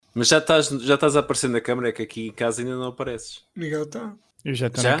Mas já estás a aparecer na câmara, é que aqui em casa ainda não apareces. Miguel está. Eu já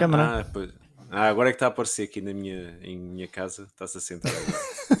estou na câmara. Agora é que está a aparecer aqui em minha casa. Está-se a sentar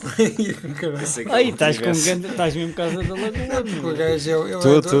agora. Aí estás mesmo casa da Lagoa. O gajo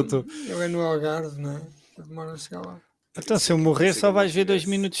eu é no Algarve, não é? Eu demoro a chegar lá. Então se eu morrer só vais ver 2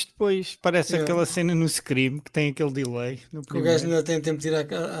 minutos depois. Parece aquela cena no Scream que tem aquele delay. O gajo ainda tem tempo de ir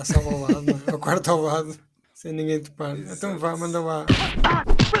à sala ao lado, não é? Ao quarto ao lado, sem ninguém topar. Então vá, manda lá.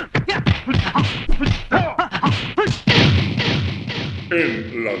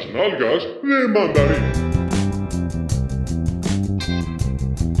 En las nalgas de mandarín.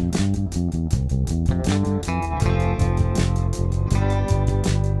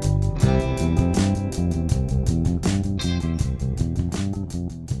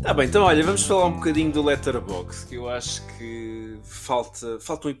 Tá bem, então olha, vamos falar um bocadinho do Letterboxd, que eu acho que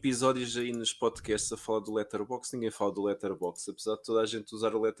faltam episódios aí nos podcasts a falar do Letterboxd. Ninguém fala do Letterboxd, apesar de toda a gente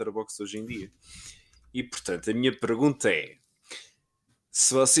usar o Letterboxd hoje em dia. E portanto, a minha pergunta é: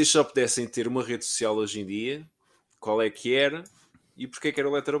 se vocês só pudessem ter uma rede social hoje em dia, qual é que era e porquê que era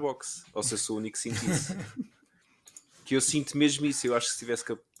o Letterboxd? Ou se eu sou o único que sinto isso? Que eu sinto mesmo isso. Eu acho que se tivesse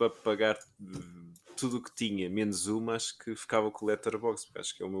que pagar tudo o que tinha, menos uma, acho que ficava com o Letterboxd, porque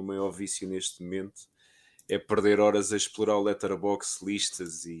acho que é o meu maior vício neste momento, é perder horas a explorar o Letterboxd,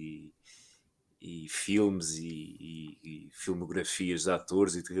 listas e filmes e filmografias de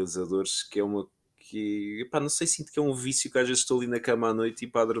atores e de realizadores, que é uma que, não sei, sinto que é um vício que às vezes estou ali na cama à noite e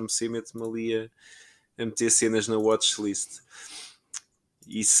para adormecer meto-me ali a meter cenas na watchlist.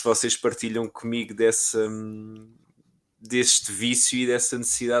 E se vocês partilham comigo deste vício e dessa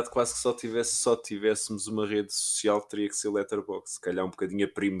necessidade, quase que só tivéssemos uma rede social, teria que ser o Letterboxd, se calhar um bocadinho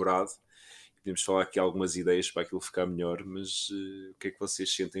aprimorado. Podemos falar aqui algumas ideias para aquilo ficar melhor, mas o que é que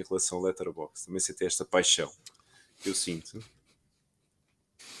vocês sentem em relação ao Letterboxd? Também sentem esta paixão que eu sinto?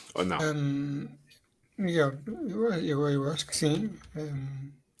 Ou não? Miguel, eu acho que sim.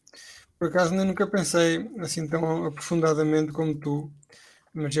 Por acaso nem nunca pensei assim tão aprofundadamente como tu,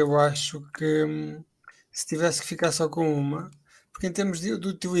 mas eu acho que se tivesse que ficar só com uma, porque em termos de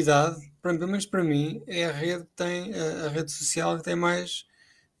utilidade, pelo menos para mim, é a rede social que tem mais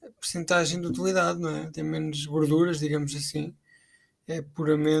percentagem de utilidade, não é? Tem menos gorduras, digamos assim. É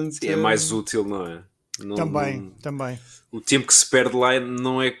puramente... Sim, é mais útil, não é? Também. O tempo que se perde lá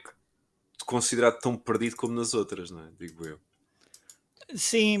não é considerado tão perdido como nas outras, não é? Digo eu.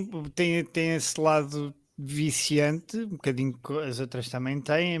 Sim, tem esse lado viciante, um bocadinho que as outras também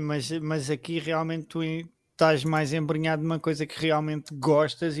têm, mas aqui realmente tu estás mais embrenhado numa coisa que realmente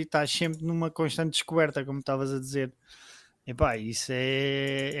gostas e estás sempre numa constante descoberta, como estavas a dizer. Epá, isso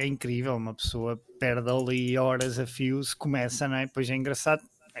é incrível, uma pessoa perde ali horas a fio, se começa, não é? Depois é engraçado,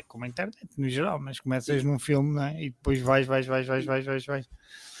 é como a internet no geral, mas começas num filme, não é? E depois vais.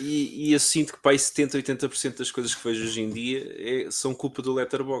 E eu sinto que para aí 70-80% das coisas que vejo hoje em dia são culpa do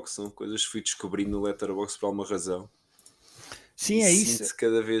Letterboxd, são coisas que fui descobrindo no Letterboxd por alguma razão. Sim, é isso. Sinto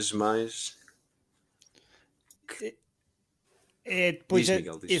cada vez mais... Depois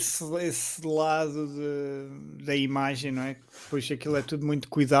esse lado da imagem, não é? Depois aquilo é tudo muito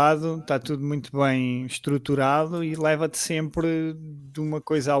cuidado, está tudo muito bem estruturado e leva-te sempre de uma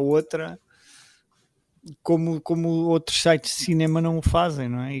coisa à outra, como outros sites de cinema não o fazem,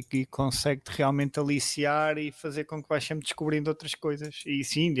 não é? E consegue-te realmente aliciar e fazer com que vais sempre descobrindo outras coisas. E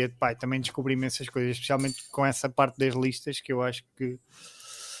sim, também descobri imensas coisas, especialmente com essa parte das listas, que eu acho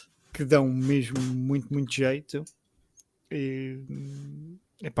que dão mesmo muito, muito jeito.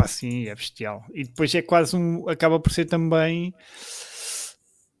 Sim, é bestial. E depois é quase acaba por ser também,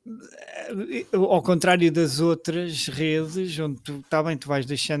 ao contrário das outras redes, onde tu vais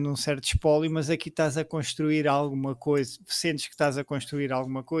deixando um certo espólio, mas aqui estás a construir alguma coisa, sentes que estás a construir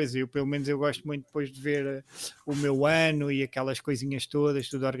alguma coisa. Eu pelo menos eu gosto muito depois de ver o meu ano e aquelas coisinhas todas,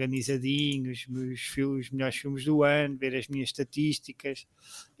 tudo organizadinho, os melhores filmes do ano, ver as minhas estatísticas.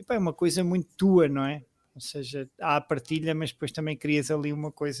 É uma coisa muito tua, não é? Ou seja, há a partilha, mas depois também crias ali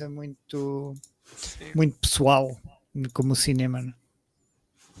uma coisa muito, muito pessoal, como o cinema, não?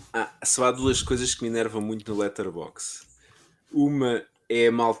 Só há duas coisas que me enervam muito no Letterboxd. Uma é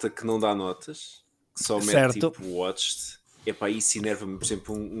a malta que não dá notas, que só mete tipo watched. Isso enerva-me. Por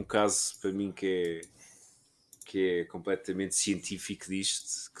exemplo, um caso para mim que que é completamente científico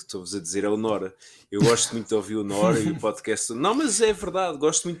disto, que estou-vos a dizer, é o Nora. Eu gosto muito de ouvir o Nora e o podcast. Não, mas é verdade,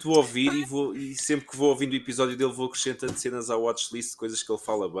 gosto muito de o ouvir e sempre que vou ouvindo o episódio dele vou acrescentando cenas à watchlist, coisas que ele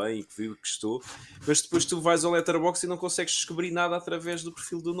fala bem e que viu e que gostou. Mas depois tu vais ao Letterboxd e não consegues descobrir nada através do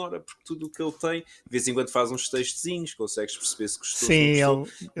perfil do Nora, porque tudo o que ele tem, de vez em quando faz uns textezinhos, consegues perceber se gostou, Sim, ou não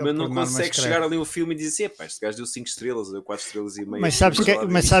gostou, ele mas não por norma consegues escreve. chegar ali ao filme e dizer, pá, este gajo deu 5 estrelas, ou deu 4 estrelas e meia.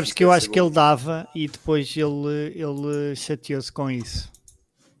 Mas sabes que eu acho que ele dava e depois ele chateou-se com isso.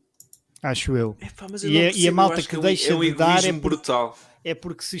 Acho eu. Epá, mas eu E, não e percebo, a malta eu acho que é deixa um de dar egoísmo brutal. é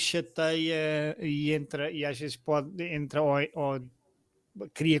porque se chateia e entra, e às vezes entra ou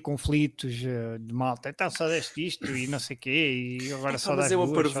cria conflitos de malta. Então só deste isto e não sei o quê, e agora só Mas das é uma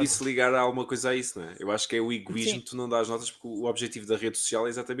duas. parvoíce ligar alguma coisa a isso, não é? Eu acho que é o egoísmo, Sim. tu não dás notas, porque o objetivo da rede social é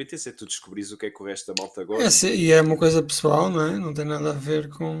exatamente esse, é tu descobrires o que é que o resto da malta É, gosta. e é uma coisa pessoal, não é? Não tem nada a ver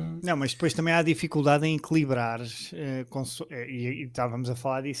com... Não, mas depois também há dificuldade em equilibrar, e estávamos a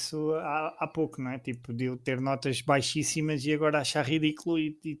falar disso há pouco, não é? Tipo, de eu ter notas baixíssimas e agora achar ridículo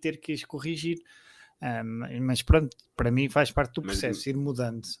e ter que as corrigir. Mas pronto, para mim faz parte do processo, ir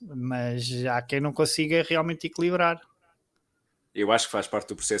mudando. Mas há quem não consiga realmente equilibrar. Eu acho que faz parte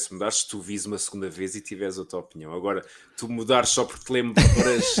do processo mudar se tu vis uma segunda vez e tiveres outra opinião. Agora, tu mudares só porque te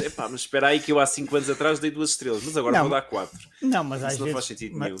lembras, epá, mas espera aí que eu há 5 anos atrás dei 2 estrelas, mas agora Não, vou dar 4. Não, mas Isso às não vezes faz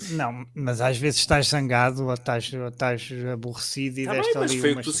sentido nenhum. mas às vezes estás zangado ou estás aborrecido e Tá bem, deste mas ali foi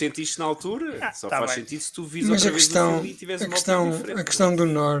o umas... que tu sentiste na altura. Só tá faz bem. sentido se tu vis Mas outra a vez questão, o filme e tiveres a uma opinião questão, diferente. a questão do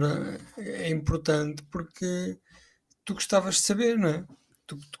Nora é importante porque tu gostavas de saber, não é?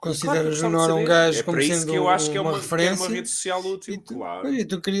 Tu consideras o Nora um gajo como sendo que eu acho que é uma uma referência rede social útil, e tu, claro. e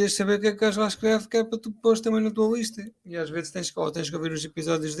tu querias saber o que é que o gajo lá escreve, que é para tu pôs também na tua lista. E às vezes tens que ouvir os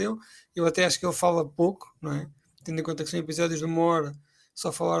episódios dele. Eu até acho que ele fala pouco, não é? Tendo em conta que são episódios de 1 hora,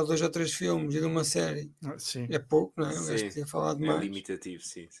 só falar 2 ou 3 filmes e de uma série Sim. é pouco, não é? O Sim, gajo tinha falado é mais. limitativo,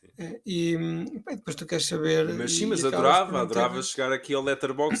 sim. E depois tu queres saber. Mas sim, mas acabas por não adorava ter- chegar aqui ao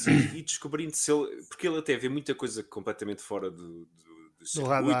Letterboxd e descobrindo se ele. Porque ele até vê muita coisa completamente fora do circuito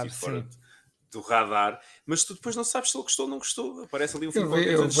radar, e fora sim. do radar, mas tu depois não sabes se ele gostou ou não gostou. Aparece ali um filme ve-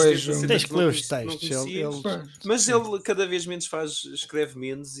 qualquer eu dos anos vejo- 70, Tens que que não ler os conheci- não textos. conhecias. Pois, Mas sim. ele cada vez menos escreve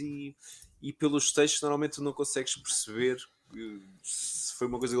menos e pelos textos normalmente tu não consegues perceber se foi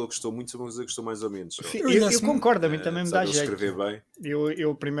uma coisa que ele gostou muito, se foi uma coisa que gostou mais ou menos. Sim, Eu eu desse- concordo, a mim também me Apesar dá de ele jeito. escrever bem.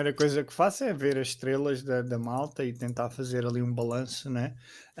 Eu a primeira coisa que faço é ver as estrelas da malta e tentar fazer ali um balanço, né?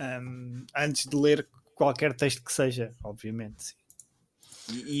 Antes de ler qualquer texto que seja, obviamente. Sim.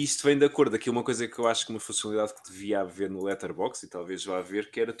 E isto vem de acordo. Aqui uma coisa que eu acho que uma funcionalidade que devia haver no Letterboxd, e talvez vá haver,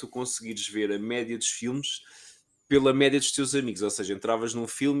 que era tu conseguires ver a média dos filmes pela média dos teus amigos. Ou seja, entravas num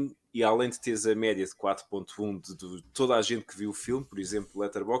filme e além de teres a média de 4.1 de toda a gente que viu o filme, por exemplo,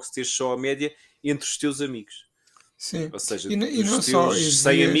 Letterboxd, tens só a média entre os teus amigos. Sim. Ou seja, E não dos só, teus e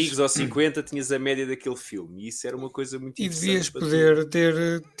 100 devias- amigos ou 50 tinhas a média daquele filme. E isso era uma coisa muito E interessante. devias para tu. poder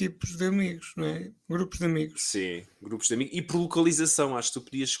ter tipos de amigos, não é? Grupos de amigos. Sim, grupos de amigos. E por localização, acho que tu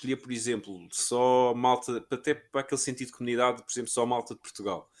podias escolher, por exemplo, só malta, até para aquele sentido de comunidade, por exemplo, só malta de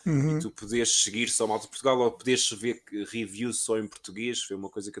Portugal. Uhum. E tu podias seguir só malta de Portugal ou podias ver reviews só em português. Foi uma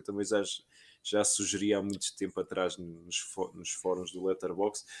coisa que eu também já sugeri há muito tempo atrás nos fóruns do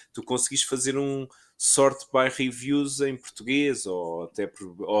Letterboxd. Tu conseguis fazer um sort by reviews em português ou até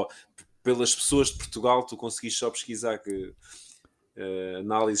pelas pessoas de Portugal, tu conseguis só pesquisar que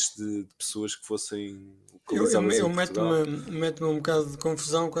análises de pessoas que fossem localizadas Eu em Portugal. meto-me um bocado de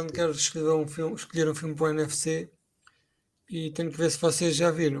confusão quando quero escolher um filme para o NFC e tenho que ver se vocês já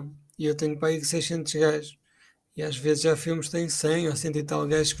viram. E eu tenho para aí 600 gajos. E às vezes já filmes têm 100 ou 100 e tal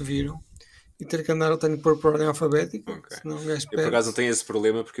gajos que viram. E tenho que pôr por ordem alfabética, Ok. senão um gajo Eu por acaso perde. não tenho esse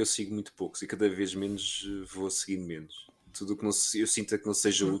problema porque eu sigo muito poucos e cada vez menos vou seguindo menos. Tudo o que eu sinto que não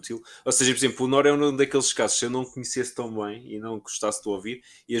seja útil. Ou seja, por exemplo, o Nora é um daqueles casos, se eu não conhecesse tão bem e não gostasse de ouvir,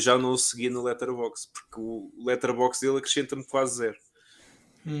 eu já não o seguia no Letterboxd, porque o Letterboxd dele acrescenta-me quase zero.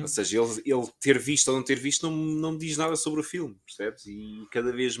 Ou seja, ele ter visto ou não ter visto não me diz nada sobre o filme, percebes? E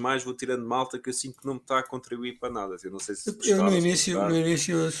cada vez mais vou tirando malta que eu sinto que não me está a contribuir para nada. Eu não sei se Eu gostaram, no se início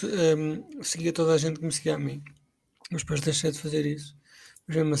gostaram. seguia toda a gente que me seguia a mim. Mas depois deixei de fazer isso.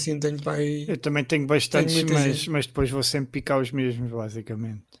 Mas mesmo assim tenho para aí... Eu também tenho bastantes, Tenho muita gente. mas depois vou sempre picar os mesmos,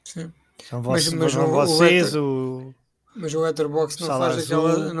 basicamente. Sim. São Mas vocês, Mas o Letterboxd Sala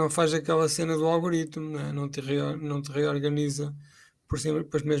azul. não faz aquela cena do algoritmo, não é? Não te reorganiza por cima,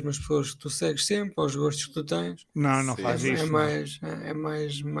 depois mesmo as pessoas que tu segues sempre, aos gostos que tu tens. Não Sim. faz É isso.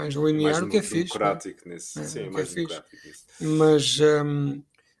 mais linear, o que é fixe. democrático nesse. É, Sim, o que é mais fixe. democrático nisso. Mas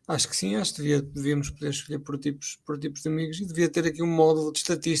acho que sim, acho que devíamos poder escolher por tipos de amigos e devia ter aqui um módulo de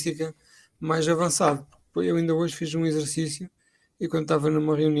estatística mais avançado. eu ainda hoje fiz um exercício e quando estava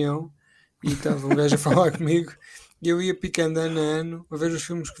numa reunião e estava um gajo a falar comigo, eu ia picando ano a ano a ver os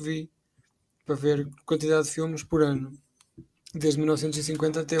filmes que vi, para ver a quantidade de filmes por ano, desde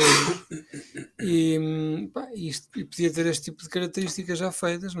 1950 até hoje. E podia ter este tipo de características já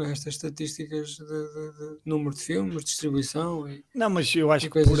feitas, não é? Estas estatísticas de número de filmes, distribuição. Não, mas eu acho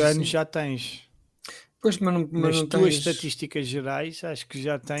que coisas por ano assim. já tens. Pois, mas Nas não tuas tens... estatísticas gerais, acho que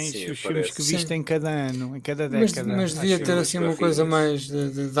já tens Sim, os filmes que viste Sim. em cada ano, em cada Mas, década. mas devia Acho ter eu. assim uma coisa mais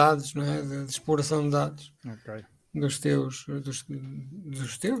de dados, não é? De exploração de dados Ok. dos teus,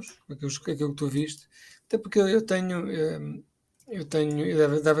 aquilo que tu viste. Até porque eu tenho,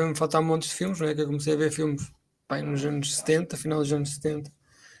 deve-me faltar montes de filmes, não é? Que eu comecei a ver filmes nos anos 70, final dos anos 70,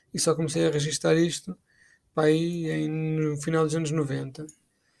 e só comecei a registar isto no final dos anos 90.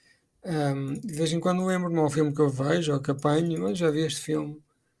 De vez em quando lembro-me a um filme que eu vejo ou que apanho, mas já vi este filme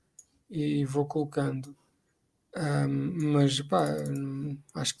e vou colocando. Mas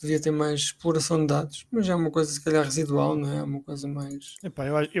acho que devia ter mais exploração de dados, mas é uma coisa se calhar residual, não é? É uma coisa mais. Epá,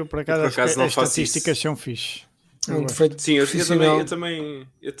 eu por acaso acho que não as faço estatísticas isso. são fixe. É um defeito Sim, eu profissional.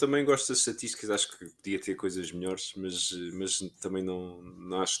 também gosto das estatísticas, acho que podia ter coisas melhores, mas também não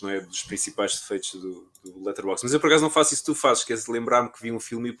acho que não é dos principais defeitos do Letterboxd. Mas eu por acaso não faço isso que tu fazes, que é lembrar-me que vi um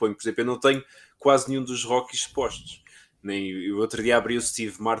filme e ponho. Por exemplo, eu não tenho quase nenhum dos Rockies expostos. O outro dia abri o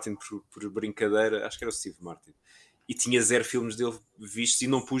Steve Martin por brincadeira, acho que era o Steve Martin, e tinha 0 filmes dele vistos e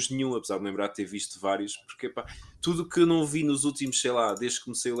não pus nenhum, apesar de lembrar de ter visto vários, porque tudo que eu não vi nos últimos, sei lá, desde que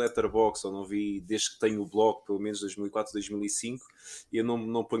comecei o Letterboxd, ou não vi desde que tenho o blog, pelo menos 2004, 2005, eu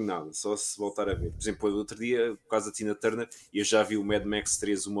não ponho nada, só se voltar a ver. Por exemplo, o outro dia, por causa da Tina Turner, eu já vi o Mad Max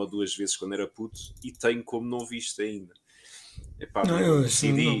 3 uma ou duas vezes quando era puto e tenho como não visto ainda.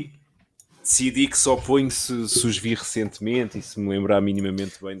 Decidi que só ponho se os vi recentemente e se me lembrar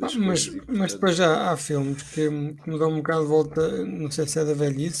minimamente bem das coisas. Mas depois já há filmes que me dão um bocado de volta, não sei se é da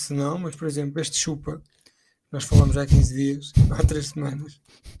velhice, não, mas por exemplo, este Chupa, nós falamos há 15 dias, há 3 semanas,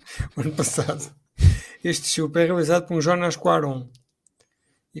 o ano passado. Este Chupa é realizado por um Jonas Cuarón.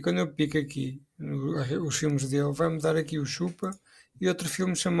 E quando eu pico aqui os filmes dele, vai-me dar aqui o Chupa e outro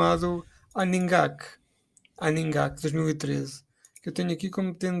filme chamado Aningak, 2013. Que eu tenho aqui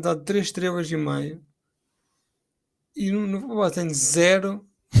como tendo dado 3 estrelas e meio e tenho 0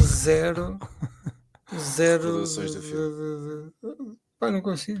 recordações do filme. Não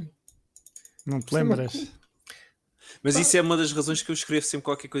consigo. Não te lembras? Mas isso é uma das razões que eu escrevo sempre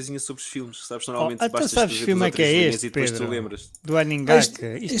qualquer coisinha sobre os filmes, sabes? Normalmente então basta sabes que filme é que é este, e depois Pedro? tu lembras. Do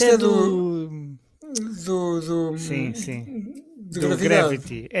Aningaka. Isto é do Sim. de Do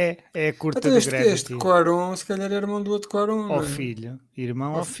Gravity. É a curta Então do este Gravity. Cuarón, se calhar é irmão do outro Cuarón, não Ao é? filho.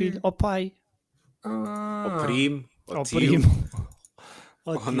 Irmão Ao ao filho. filho. Ao pai. Ao primo, ao tio, primo.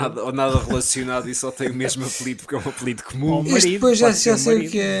 ou nada relacionado e só tem o mesmo apelido porque é um apelido comum. Ao Este marido, depois já pode ser sei o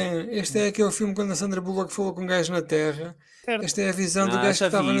marido. que é. Este é aquele filme quando a Sandra Bullock falou com um gajo na Terra. Certo. Esta é a visão do gajo que Já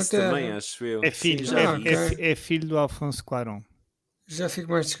estava vi na isso Terra. também, acho eu. É filho, Sim, ok. é filho do Alfonso Cuarón. Já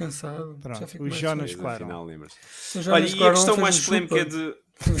fico mais descansado. Pronto, Já fico o mais Jonas descansado. Cuarón. Afinal, lembras. O Jonas Olha, e a Cuarón questão fez mais um polémica Chupa.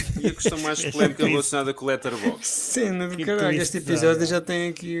 E a questão mais polémica relacionada com o Letterboxd. Cena do Que caralho. twist, Este episódio olha. já tem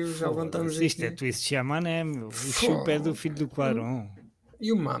aqui, já apontamos aqui. Isto é twist chamané, meu. O Chupa é do filho do Cuarón.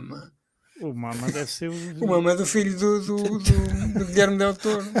 E o Mama? O Mama deve ser O Mama é do filho do Guilherme Del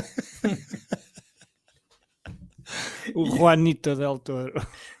Toro. o Juanito Del Toro.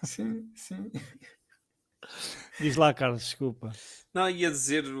 Sim. Diz lá, Carlos, desculpa. Não, ia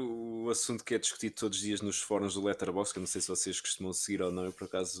dizer o assunto que é discutido todos os dias nos fóruns do Letterboxd, que eu não sei se vocês costumam seguir ou não, eu por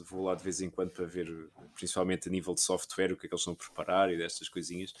acaso vou lá de vez em quando para ver, principalmente a nível de software, o que é que eles estão a preparar e destas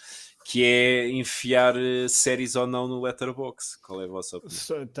coisinhas, que é enfiar séries ou não no Letterboxd. Qual é a vossa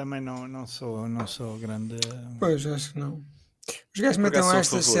opinião? Também não sou grande... Pois, acho que não. Os gajos Por metem acaso lá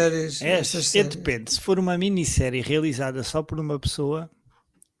sou a estas favor. séries. Depende, se for uma minissérie realizada só por uma pessoa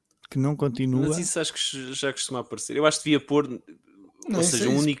que não continua... Mas isso acho que já costuma aparecer. Eu acho que devia pôr... Não, ou isso seja, é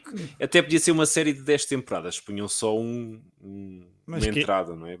um isso. único... Até podia ser uma série de 10 temporadas. Punham só uma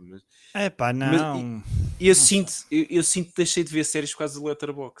entrada, não é? Não. Eu sinto que deixei de ver séries por causa do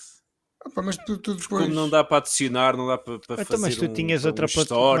Letterboxd. Opa, mas tu depois... Como não dá para adicionar, não dá para fazer Mas tu tinhas outra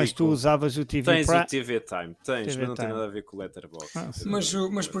histórico. mas tu usavas o TV Tens Prime. o TV Time, mas não tem Time. nada a ver com o Letterboxd.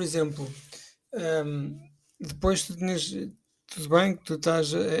 Mas por exemplo, depois tu tudo bem, que tu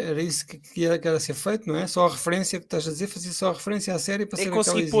estás, era isso que era ser feito, não é? Só a referência que estás a dizer, fazia só a referência à série para É saber que ela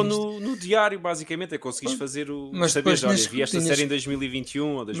conseguir pôr existe. no diário, basicamente. É conseguires fazer Mas saberes, depois olha, vi esta série em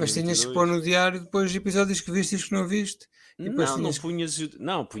 2021 ou mas tinhas que pôr 2022. no diário depois os episódios que viste e os que não viste. E depois Não tinhas punhas,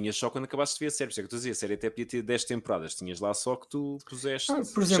 não, punhas só quando acabaste de ver a série. Por isso é que eu estou a dizer, a série até podia ter 10 temporadas. Tinhas lá só que tu puseste,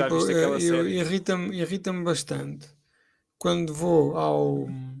 por já exemplo, viste aquela série. irrita-me bastante quando vou ao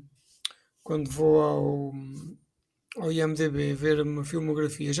IMDb ver uma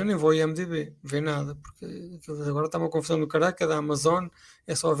filmografia, já nem vou ao IMDb ver nada, porque aquilo agora está uma confusão do caraca da Amazon,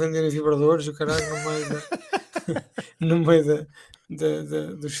 é só venderem vibradores o caralho no meio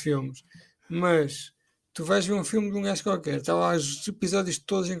dos filmes. Mas tu vais ver um filme de um gajo qualquer, está lá os episódios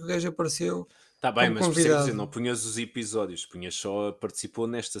todos em que o gajo apareceu. Está bem, como mas por isso é que convidado. dizer, não punhas os episódios, punhas só participou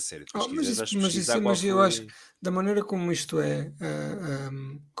nesta série. Depois, se Mas quiseres, isso- vais pesquisar qual eu acho foi. que da maneira como isto é,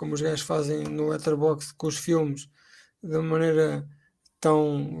 como os gajos fazem no Letterboxd com os filmes, da maneira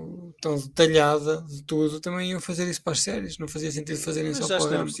tão detalhada de tudo, também iam fazer isso para as séries, não fazia sentido fazerem só Mas para acho o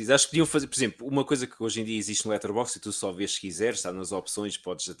que não é Rambo. preciso. Acho que podiam fazer, por exemplo, uma coisa que hoje em dia existe no Letterboxd e tu só vês se quiseres, está nas opções,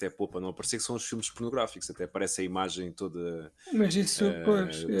 podes até pôr para não aparecer, que são os filmes pornográficos, até aparece a imagem toda Mas isso,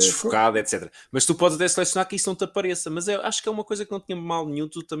 pois, desfocada, etc. Mas tu podes até selecionar que isso não te apareça, mas acho que é uma coisa que não tinha mal nenhum,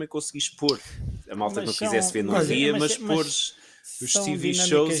 tu também conseguis pôr. A malta que não quisesse ver não via, mas pôres os São TV dinâmicas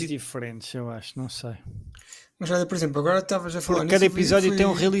shows e diferentes, eu acho, não sei. mas olha, por exemplo, agora estavas a falar Porque cada nisso, episódio tem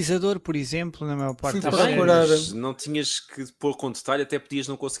um realizador, por exemplo, na maior parte fui das Tá bem, procurar- séries. mas não tinhas que pôr com detalhe, até podias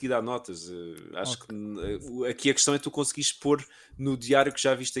não conseguir dar notas. Acho que aqui a questão é tu conseguires pôr no diário que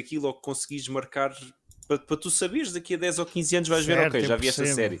já viste aquilo ou que conseguires marcar para tu saberes daqui a 10 ou 15 anos vais ver, Certo, ok, eu já vi esta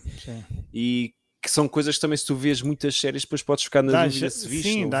percebo, série. sim. E que são coisas que também se tu vês muitas séries depois podes ficar na dúvida se viste,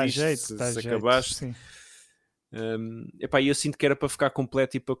 sim, não dá viste, jeito, se dá jeito, acabaste. sim. E eu sinto que era para ficar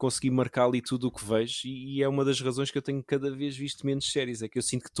completo e para conseguir marcar ali tudo o que vejo e é uma das razões que eu tenho cada vez visto menos séries, é que eu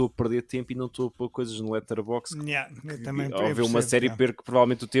sinto que estou a perder tempo e não estou a pôr coisas no Letterboxd. Eu também Ao ver uma percebo, série yeah. perco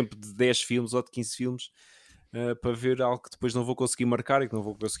provavelmente o tempo de 10 filmes ou de 15 filmes para ver algo que depois não vou conseguir marcar e que não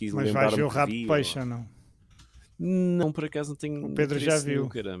vou conseguir Mas vais lembrar-me ver o que Rabo vi, de Peixe ou não? Não, por acaso não tenho O Pedro já interesse nenhum, viu.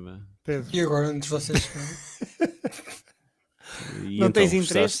 caramba. Pedro, E agora, antes de vocês chegarem, E não então, tens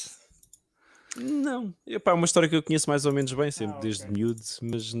gostaste? interesse? Não, é uma história que eu conheço mais ou menos bem, sempre ok. desde miúdo,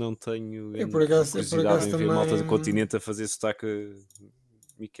 mas não tenho Eu, por acaso curiosidade em ver malta do também- continente a fazer sotaque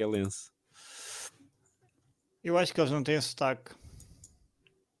miquelense. Eu acho que eles não têm sotaque.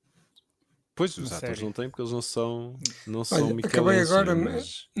 Pois, Na os atores série. não têm porque eles não são Olha, miquelenses. acabei agora,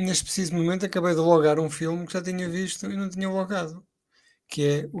 Mas... neste preciso momento, acabei de logar um filme que já tinha visto e não tinha logado, que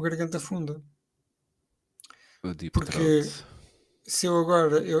é O Garganta Funda. O Deep Porque Throat. se eu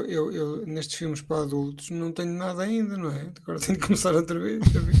agora, eu nestes filmes para adultos, não tenho nada ainda, não é? Agora tenho que começar outra vez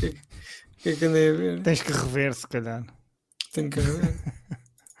a ver o que é que andei a ver. Tens que rever, se calhar. Tenho que ver.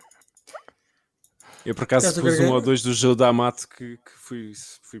 Eu por acaso Caso pus Garganta- um ou dois do Joe D'Amato que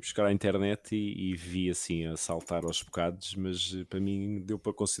fui buscar à internet e vi assim a saltar aos bocados, mas para mim deu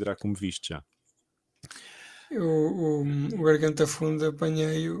para considerar como visto já. O Garganta Funda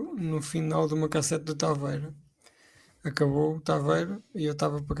apanhei-o no final de uma cassete do Taveira. Acabou o Taveira e eu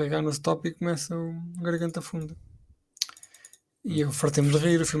estava para carregar no stop e começa o Garganta Funda. E eu fartei-me de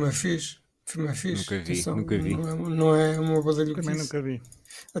rir, o filme é fixe. O filme é fixe. Nunca vi, Atenção, nunca vi. Não é uma badalhoquice. Também nunca vi.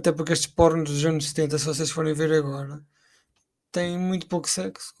 Até porque estes pornos dos anos 70, se vocês forem ver agora, têm muito pouco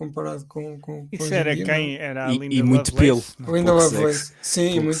sexo comparado com Isso hoje em era dia, quem? não é? Era a E Linda muito Lovelace, pelo. não é? O Linda pouco Lovelace. sexo. Sim,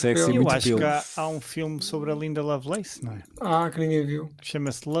 Pouco muito sexo e pelo. Eu muito acho pelo. que há um filme sobre a Linda Lovelace, não é? Que ninguém viu.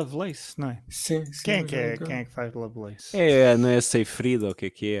 Chama-se Lovelace, não é? Sim, Quem é mas que eu é, nunca- quem é que faz Lovelace? Não é Seyfried ou o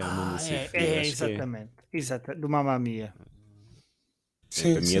que é? O nome da Seyfried, acho que Exatamente. Do Mamma Mia.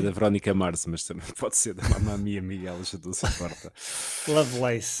 Sim, Para mim sim. é da Verónica Mars, mas também pode ser da Mamma Mia, Miguel, já não se importa.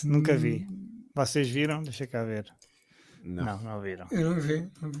 Lovelace, nunca vi. Vocês viram? Deixa cá ver. Não. Não viram. Eu não vi.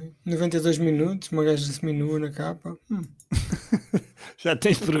 92 minutos, uma gaja seminua na capa. Já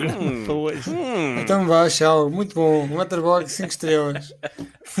tens programa para hoje. Então vá, tchau. Muito bom. Um Letterboxd 5 estrelas.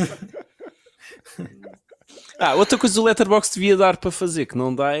 Outra coisa do Letterboxd devia dar para fazer, que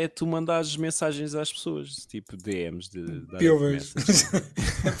não dá, é tu mandares mensagens às pessoas, tipo DMs de dar Pilvas.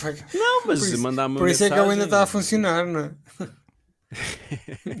 Não, mas Por isso- mandar uma Por isso é que ela ainda está a mensagem. funcionar, não é?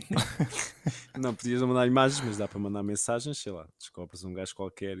 Não podias mandar imagens, mas dá para mandar mensagens, sei lá, descobres um gajo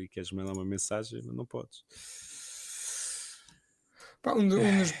qualquer e queres mandar uma mensagem, mas não podes. Pá,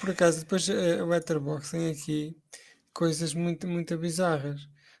 por acaso, depois a Letterboxd tem aqui coisas muito, muito bizarras.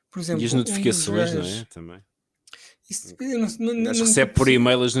 Por exemplo, E as notificações, um não dos é? gajos- Também. Isso, Mas recebe por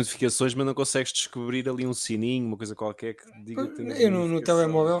e-mail as notificações, mas não consegues descobrir ali um sininho, uma coisa qualquer que diga que tem eu no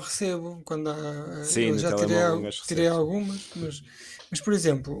telemóvel recebo, quando Sim, eu no já telemóvel um gajo tirei recebe. algumas, mas por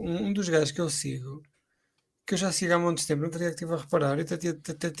exemplo, um dos gajos que eu sigo, que eu já sigo há muito tempo, não teria que estive a reparar, eu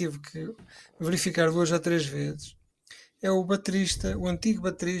até tive que verificar 2 ou 3 vezes, é o baterista, o antigo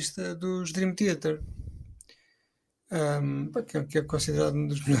baterista dos Dream Theater, que é considerado um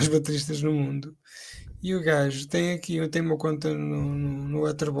dos melhores bateristas no mundo. E o gajo tem uma conta no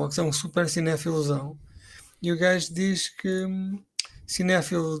Letterboxd, é um super cinéfilozão. E o gajo diz que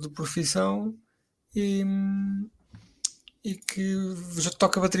cinéfilo de profissão e que já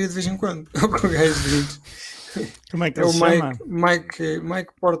toca bateria de vez em quando. É o que o gajo diz. Como é que É ele o se chama?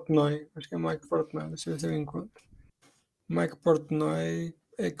 Mike Portnoy. Acho que é Mike Portnoy. Deixa eu ver se eu encontro. Mike Portnoy.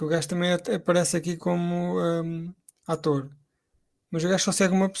 É que o gajo também aparece aqui como ator. Mas o gajo só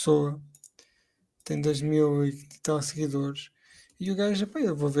segue uma pessoa. Tem 2000 e tal seguidores. E o gajo,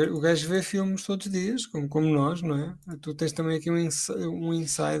 eu vou ver, o gajo vê filmes todos os dias, como nós, não é? Tu tens também aqui um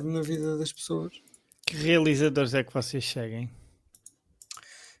inside na vida das pessoas. Que realizadores é que vocês seguem?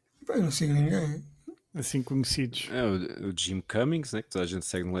 Eu não sigo ninguém. Assim conhecidos. É o Jim Cummings, né, que toda a gente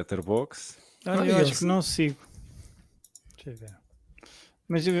segue no Letterboxd. Olha, eu acho que não sigo. Deixa eu ver.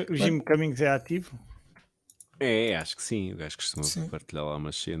 Mas o Jim Cummings é ativo? Acho que sim. O gajo costuma partilhar lá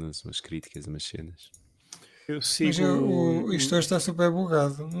umas cenas, umas críticas, umas cenas. Eu sigo. Mas isto hoje está super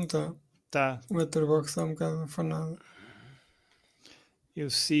bugado, não está? Tá. O Letterboxd está um bocado afanado.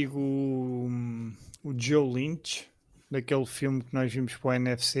 Eu sigo o Joe Lynch, daquele filme que nós vimos para o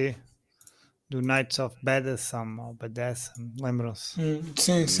NFC, do Knights of Badassam, lembram-se?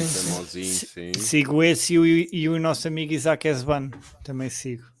 Sim. Famosinho, sim. Sigo esse e o nosso amigo Isaac Esban, também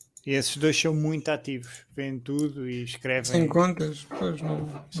sigo. E esses dois são muito ativos, veem tudo e escrevem. Sem contas? Pois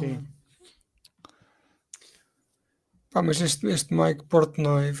não. Sim. Pá, mas este Mike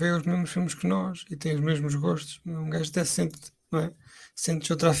Portnoy vê os mesmos filmes que nós e tem os mesmos gostos. Um gajo até sente, não é? Sentes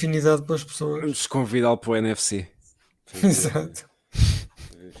outra afinidade pelas pessoas. Vamos convidá-lo para o NFC. Exato.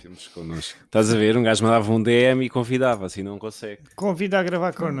 Filmes connosco. Estás a ver? Um gajo mandava um DM e convidava, assim não consegue. Convida a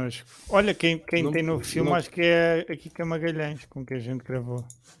gravar connosco. Olha, quem tem novo filme, não... acho que é aqui que é Magalhães, com que a gente gravou.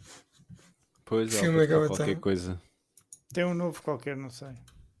 Pois, filme é, qualquer coisa. Tem um novo qualquer, não sei.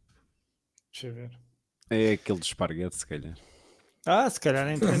 Deixa eu ver. É aquele de esparguete, se calhar. Se calhar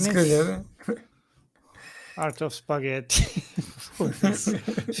entra Se nesse. calhar. Art of Spaghetti.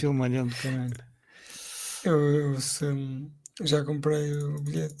 Filmalhão de caralho. Eu já comprei o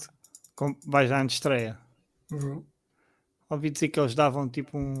bilhete. Vais à estreia. Vou. Ouvi dizer que eles davam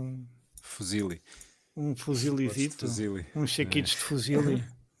tipo um Fuzile. um fuzilizito, uns chaquitos de fuzile.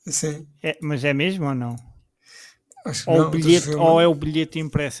 Sim. Mas é mesmo ou não? Acho que Ou, não, o bilhete, ou é o bilhete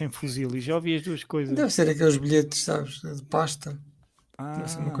impresso em fuzile? Já ouvi as duas coisas. Deve ser aqueles bilhetes, sabes, de pasta. Deve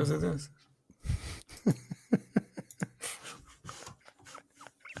ser uma coisa dessas.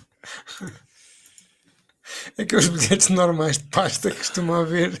 Aqueles bilhetes normais de pasta que costuma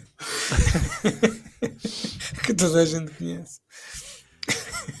haver. Que toda a gente conhece.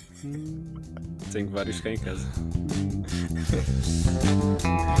 Tenho vários cá em casa.